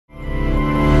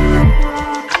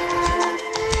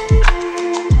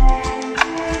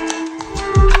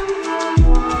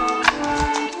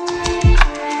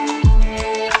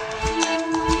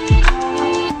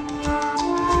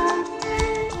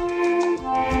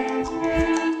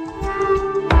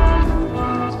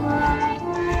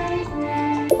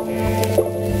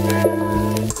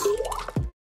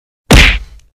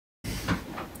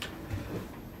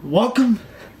Welcome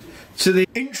to the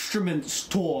instruments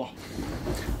tour.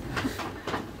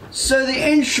 So the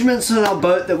instruments on our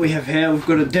boat that we have here, we've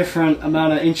got a different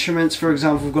amount of instruments. For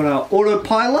example, we've got our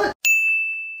autopilot.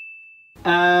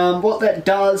 What that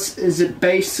does is it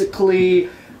basically,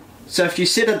 so if you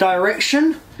set a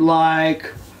direction, like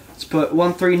let's put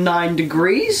 139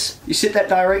 degrees, you set that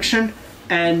direction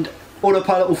and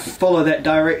autopilot will follow that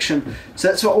direction. So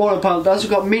that's what autopilot does. We've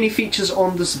got many features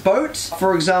on this boat.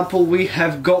 For example, we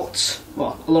have got,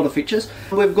 well, a lot of features.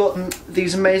 We've got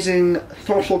these amazing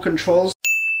throttle controls.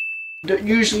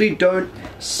 Usually don't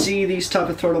see these type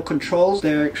of throttle controls.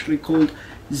 They're actually called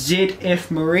ZF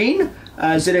Marine.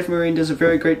 ZF Marine does a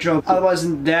very great job. Otherwise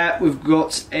than that, we've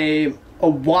got a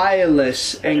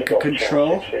wireless anchor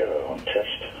control.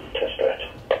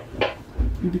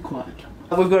 You be quiet.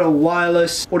 We've got a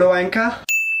wireless auto anchor,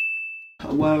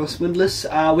 a wireless windlass.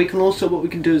 We can also, what we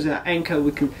can do is our anchor,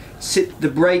 we can set the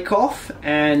brake off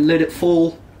and let it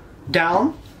fall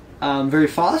down very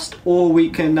fast, or we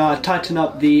can tighten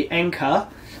up the anchor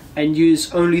and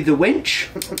use only the winch.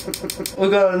 We've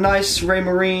got a nice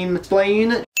Raymarine display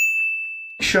unit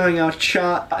showing our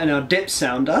chart and our depth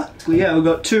sounder. So yeah, we've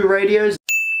got two radios.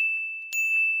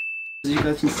 As you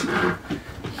guys can see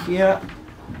here.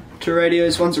 Two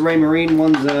radios, one's a Raymarine,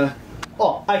 one's a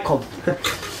Icon.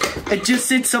 It just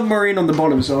said submarine on the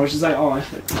bottom, so I was just like, oh, I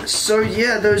think. So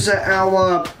yeah, those are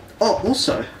our, oh,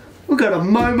 also, we've got a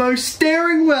Momo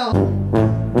steering wheel.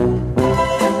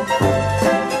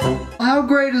 How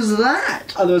great is that?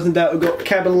 Other than that, we've got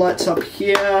cabin lights up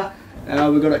here,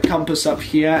 we've got a compass up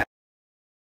here.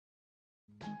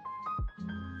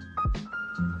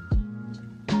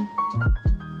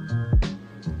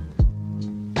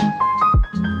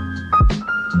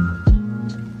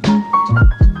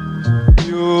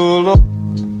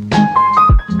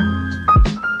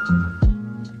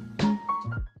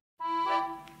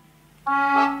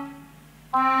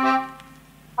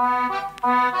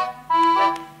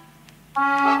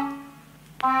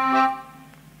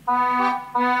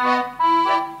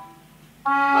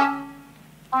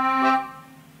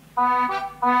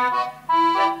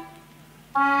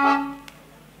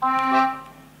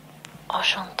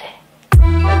 Enchanté.